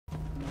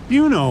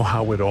You know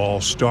how it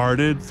all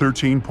started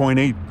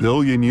 13.8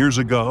 billion years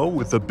ago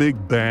with the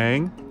Big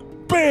Bang?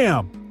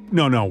 Bam!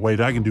 No,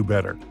 wait, I can do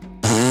better.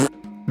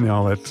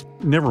 No,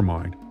 never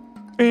mind.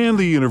 And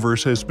the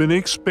universe has been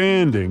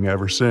expanding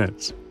ever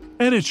since.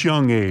 At its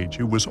young age,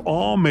 it was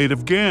all made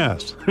of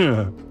gas,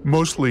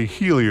 mostly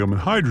helium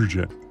and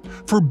hydrogen.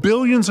 For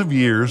billions of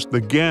years,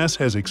 the gas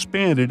has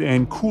expanded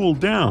and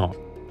cooled down.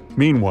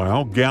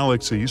 Meanwhile,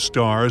 galaxies,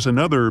 stars, and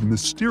other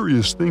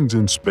mysterious things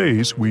in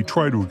space we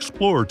try to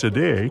explore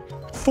today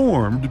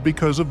formed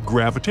because of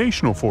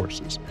gravitational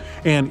forces.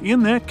 And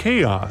in that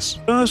chaos,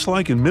 just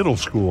like in middle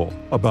school,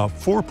 about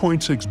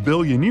 4.6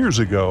 billion years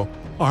ago,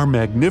 our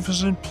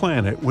magnificent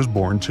planet was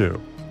born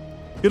too.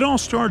 It all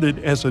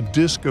started as a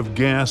disk of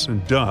gas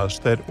and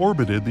dust that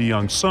orbited the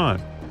young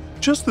sun,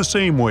 just the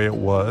same way it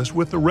was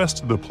with the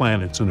rest of the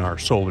planets in our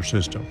solar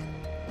system.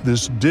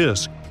 This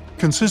disk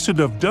consisted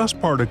of dust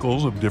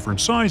particles of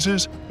different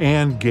sizes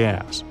and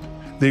gas.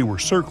 They were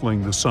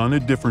circling the sun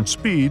at different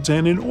speeds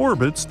and in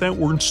orbits that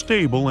weren't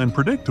stable and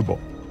predictable.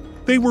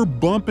 They were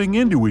bumping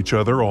into each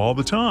other all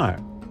the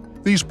time.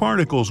 These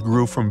particles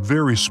grew from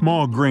very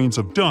small grains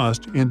of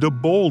dust into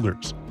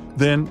boulders,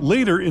 then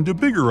later into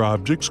bigger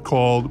objects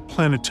called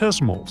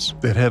planetesimals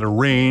that had a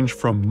range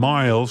from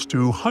miles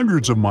to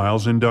hundreds of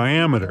miles in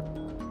diameter.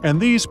 And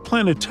these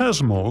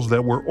planetesimals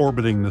that were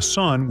orbiting the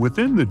sun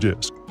within the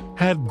disk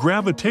had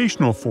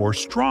gravitational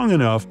force strong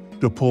enough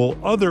to pull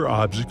other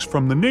objects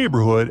from the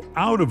neighborhood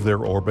out of their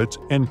orbits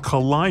and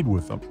collide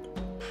with them.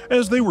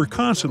 As they were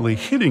constantly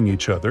hitting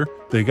each other,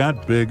 they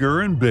got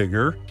bigger and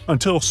bigger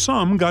until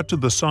some got to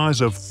the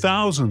size of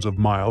thousands of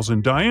miles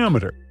in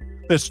diameter.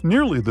 That's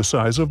nearly the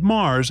size of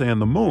Mars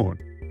and the Moon.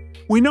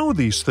 We know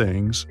these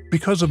things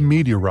because of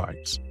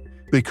meteorites.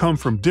 They come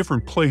from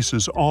different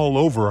places all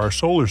over our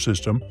solar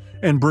system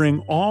and bring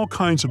all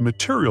kinds of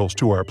materials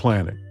to our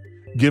planet,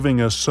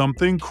 giving us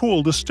something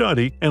cool to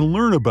study and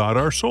learn about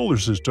our solar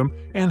system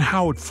and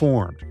how it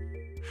formed.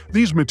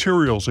 These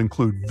materials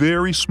include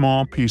very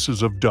small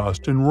pieces of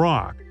dust and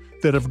rock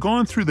that have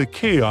gone through the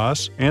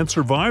chaos and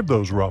survived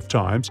those rough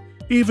times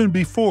even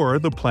before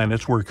the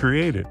planets were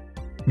created.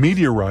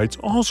 Meteorites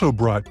also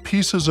brought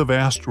pieces of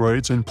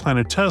asteroids and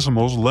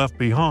planetesimals left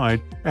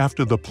behind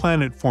after the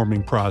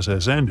planet-forming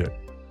process ended.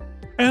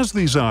 As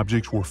these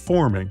objects were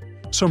forming,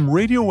 some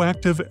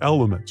radioactive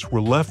elements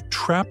were left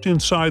trapped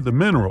inside the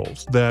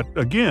minerals that,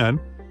 again,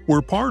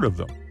 were part of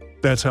them.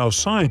 That's how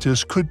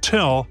scientists could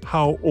tell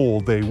how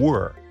old they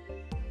were.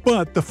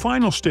 But the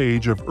final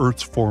stage of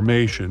Earth's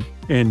formation,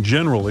 and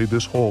generally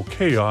this whole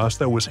chaos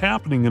that was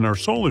happening in our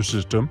solar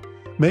system,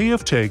 may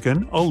have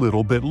taken a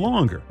little bit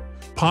longer,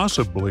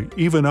 possibly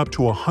even up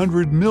to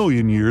 100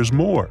 million years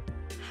more.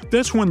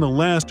 That's when the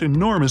last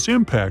enormous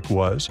impact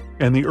was,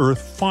 and the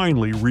Earth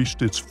finally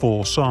reached its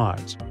full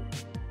size.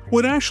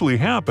 What actually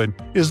happened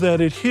is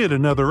that it hit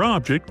another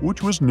object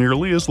which was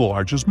nearly as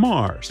large as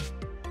Mars.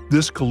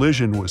 This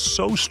collision was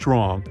so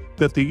strong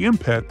that the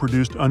impact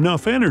produced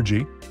enough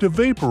energy to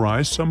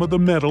vaporize some of the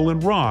metal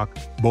and rock,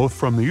 both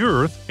from the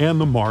Earth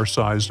and the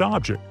Mars-sized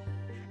object.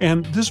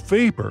 And this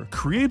vapor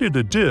created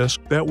a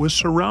disk that was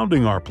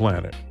surrounding our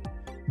planet.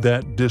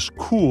 That disk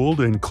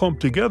cooled and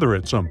clumped together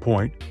at some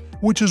point,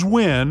 which is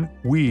when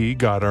we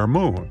got our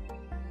moon.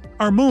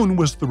 Our moon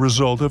was the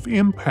result of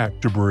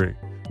impact debris,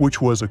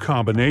 which was a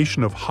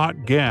combination of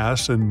hot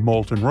gas and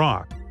molten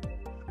rock.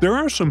 There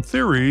are some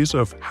theories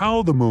of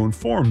how the moon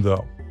formed,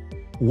 though.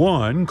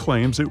 One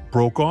claims it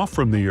broke off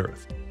from the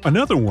Earth.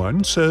 Another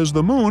one says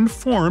the moon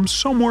formed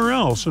somewhere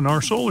else in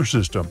our solar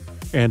system,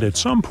 and at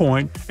some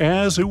point,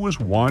 as it was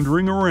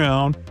wandering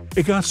around,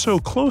 it got so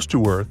close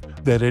to Earth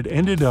that it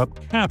ended up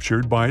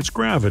captured by its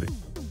gravity.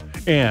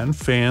 And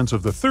fans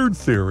of the third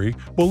theory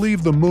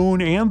believe the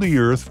moon and the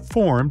Earth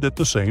formed at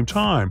the same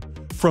time,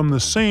 from the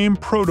same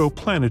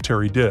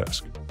protoplanetary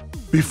disk.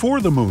 Before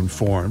the moon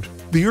formed,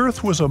 the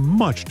Earth was a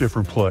much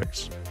different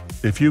place.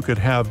 If you could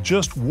have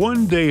just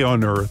one day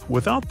on Earth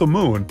without the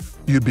moon,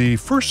 you'd be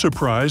first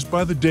surprised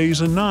by the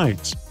days and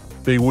nights.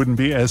 They wouldn't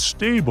be as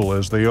stable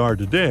as they are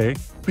today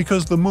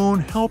because the moon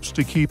helps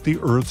to keep the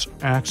Earth's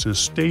axis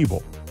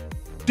stable.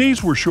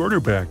 Days were shorter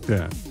back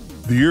then.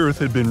 The Earth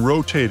had been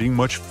rotating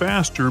much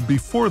faster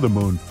before the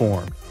moon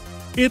formed.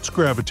 Its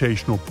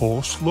gravitational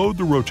pull slowed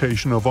the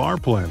rotation of our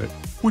planet,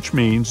 which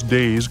means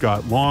days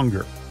got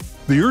longer.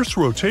 The Earth's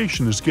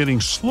rotation is getting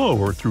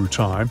slower through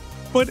time,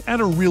 but at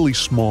a really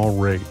small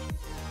rate.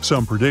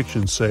 Some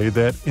predictions say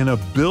that in 1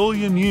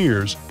 billion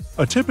years,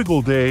 a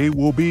typical day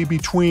will be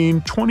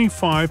between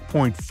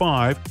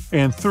 25.5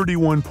 and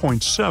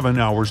 31.7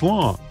 hours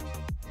long.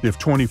 If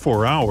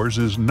 24 hours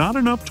is not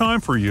enough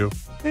time for you,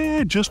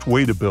 just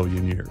wait 1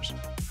 billion years.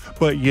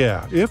 But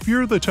yeah, if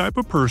you're the type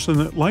of person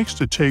that likes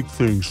to take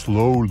things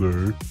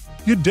slowly,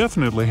 you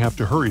definitely have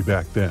to hurry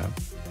back then.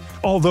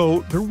 Although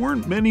there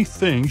weren't many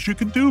things you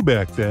could do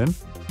back then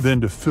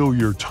than to fill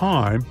your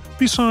time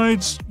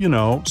besides,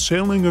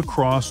 sailing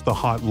across the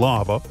hot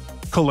lava,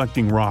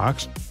 collecting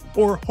rocks,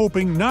 or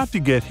hoping not to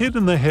get hit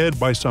in the head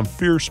by some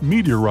fierce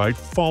meteorite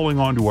falling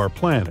onto our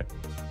planet.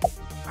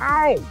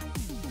 Ow!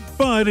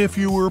 But if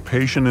you were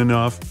patient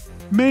enough,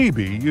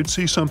 maybe you'd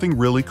see something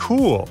really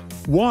cool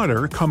 –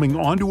 water coming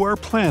onto our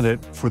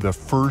planet for the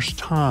first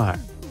time.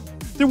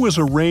 There was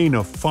a rain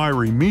of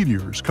fiery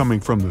meteors coming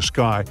from the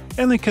sky,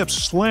 and they kept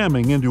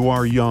slamming into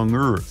our young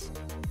Earth.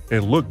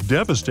 It looked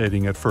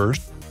devastating at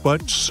first,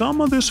 but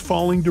some of this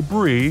falling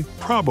debris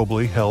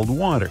probably held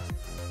water.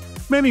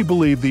 Many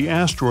believe the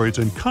asteroids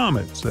and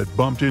comets that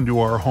bumped into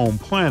our home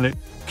planet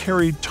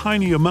carried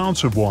tiny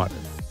amounts of water.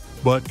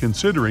 But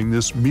considering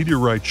this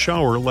meteorite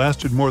shower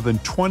lasted more than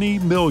 20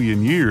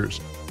 million years,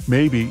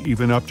 maybe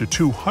even up to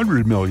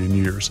 200 million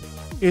years,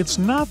 it's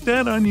not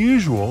that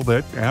unusual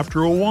that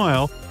after a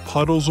while,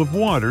 puddles of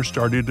water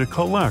started to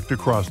collect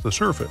across the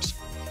surface.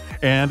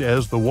 And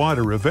as the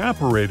water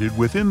evaporated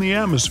within the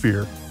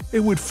atmosphere, it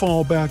would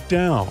fall back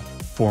down,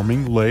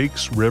 forming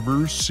lakes,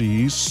 rivers,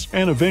 seas,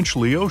 and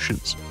eventually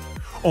oceans.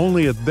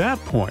 Only at that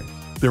point,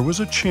 there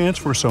was a chance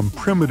for some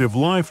primitive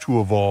life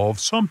to evolve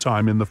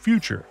sometime in the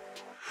future.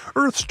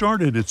 Earth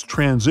started its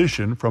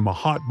transition from a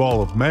hot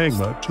ball of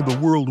magma to the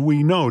world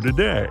we know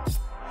today.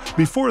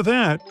 Before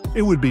that,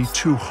 it would be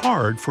too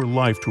hard for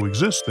life to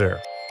exist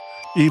there.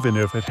 Even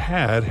if it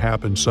had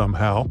happened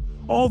somehow,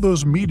 all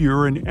those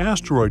meteor and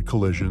asteroid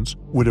collisions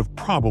would have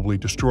probably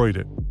destroyed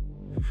it.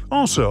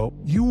 Also,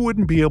 you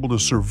wouldn't be able to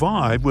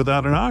survive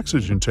without an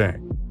oxygen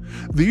tank.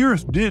 The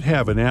Earth did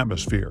have an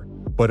atmosphere,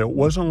 but it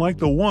wasn't like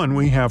the one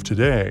we have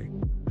today.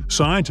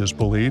 Scientists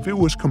believe it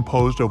was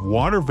composed of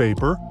water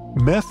vapor,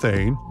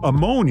 methane,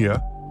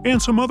 ammonia,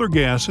 and some other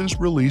gases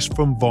released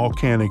from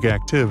volcanic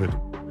activity.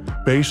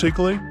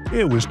 Basically,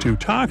 it was too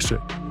toxic,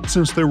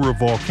 since there were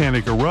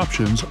volcanic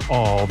eruptions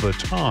all the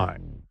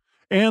time.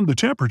 And the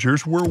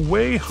temperatures were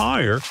way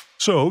higher,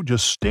 so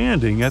just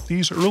standing at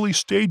these early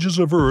stages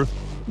of Earth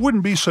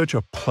wouldn't be such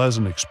a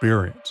pleasant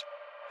experience.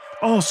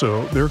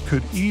 Also, there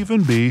could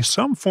even be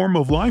some form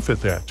of life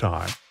at that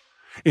time.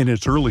 In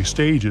its early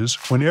stages,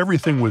 when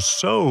everything was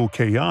so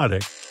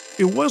chaotic,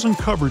 it wasn't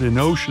covered in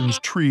oceans,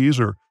 trees,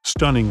 or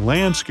stunning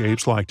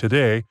landscapes like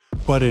today,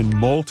 but in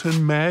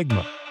molten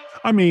magma.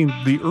 I mean,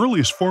 the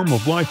earliest form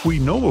of life we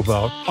know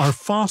about are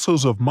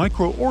fossils of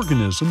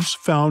microorganisms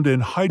found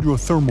in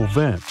hydrothermal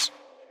vents,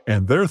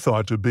 and they're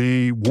thought to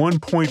be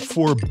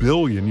 1.4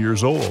 billion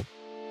years old.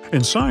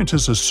 And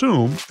scientists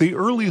assume the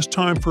earliest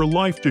time for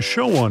life to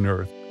show on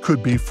Earth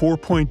could be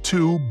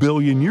 4.2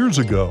 billion years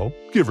ago,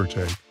 give or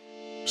take.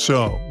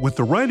 So, with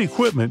the right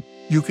equipment,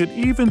 you could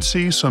even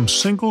see some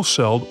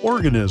single-celled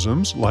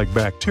organisms like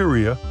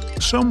bacteria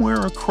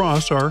somewhere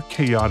across our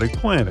chaotic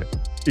planet,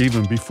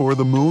 even before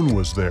the moon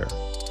was there.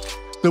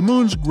 The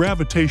moon's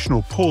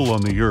gravitational pull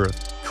on the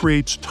Earth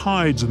creates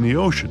tides in the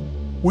ocean,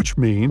 which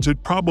means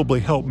it probably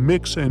helped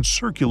mix and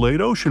circulate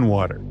ocean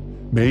water,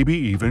 maybe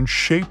even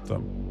shape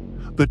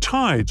them. The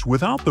tides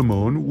without the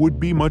moon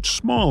would be much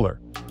smaller,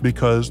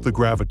 because the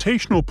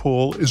gravitational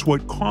pull is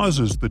what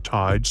causes the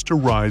tides to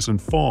rise and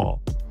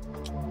fall.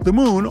 The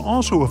moon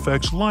also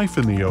affects life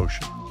in the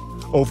ocean.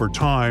 Over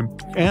time,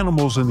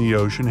 animals in the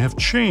ocean have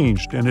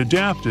changed and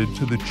adapted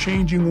to the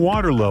changing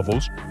water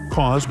levels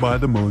caused by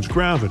the moon's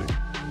gravity.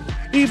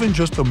 Even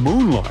just the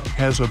moonlight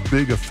has a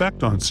big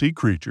effect on sea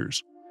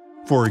creatures.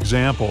 For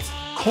example,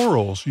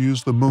 corals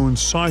use the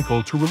moon's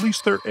cycle to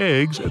release their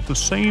eggs at the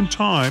same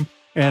time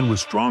and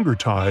with stronger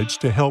tides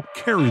to help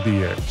carry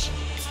the eggs.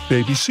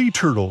 Baby sea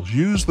turtles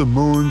use the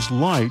moon's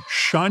light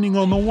shining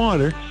on the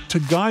water to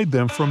guide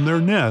them from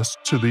their nests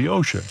to the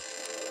ocean.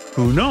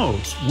 Who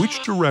knows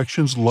which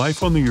directions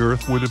life on the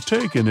Earth would have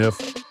taken if,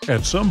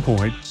 at some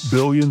point,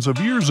 billions of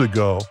years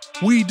ago,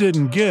 we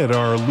didn't get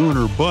our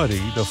lunar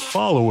buddy to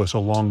follow us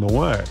along the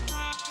way.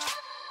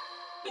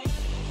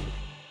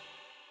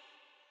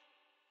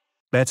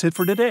 That's it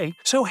for today.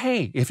 So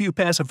hey, if you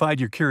pacified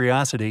your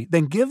curiosity,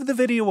 then give the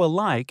video a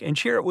like and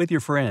share it with your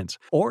friends.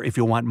 Or if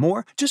you want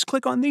more, just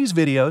click on these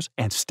videos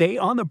and stay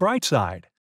on the bright side.